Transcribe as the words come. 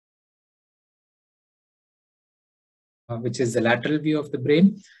which is the lateral view of the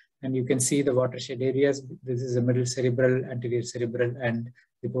brain. And you can see the watershed areas. This is the middle cerebral, anterior cerebral, and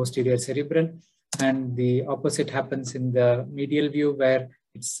the posterior cerebral. And the opposite happens in the medial view, where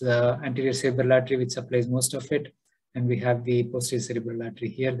it's the anterior cerebral artery which supplies most of it. And we have the posterior cerebral artery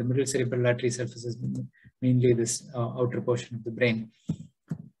here. The middle cerebral artery surfaces mainly this outer portion of the brain.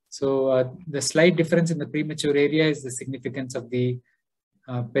 So the slight difference in the premature area is the significance of the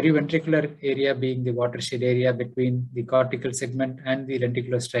periventricular area being the watershed area between the cortical segment and the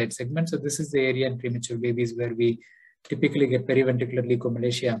lenticular-striate segment. So this is the area in premature babies where we typically get periventricular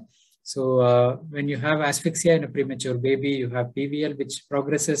leukomalacia. So when you have asphyxia in a premature baby, you have PVL, which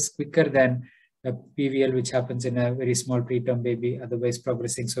progresses quicker than a PVL, which happens in a very small preterm baby, otherwise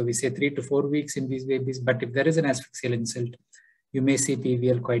progressing. So we say 3 to 4 weeks in these babies, but if there is an asphyxial insult, you may see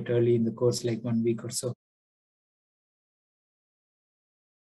PVL quite early in the course, like 1 week or so.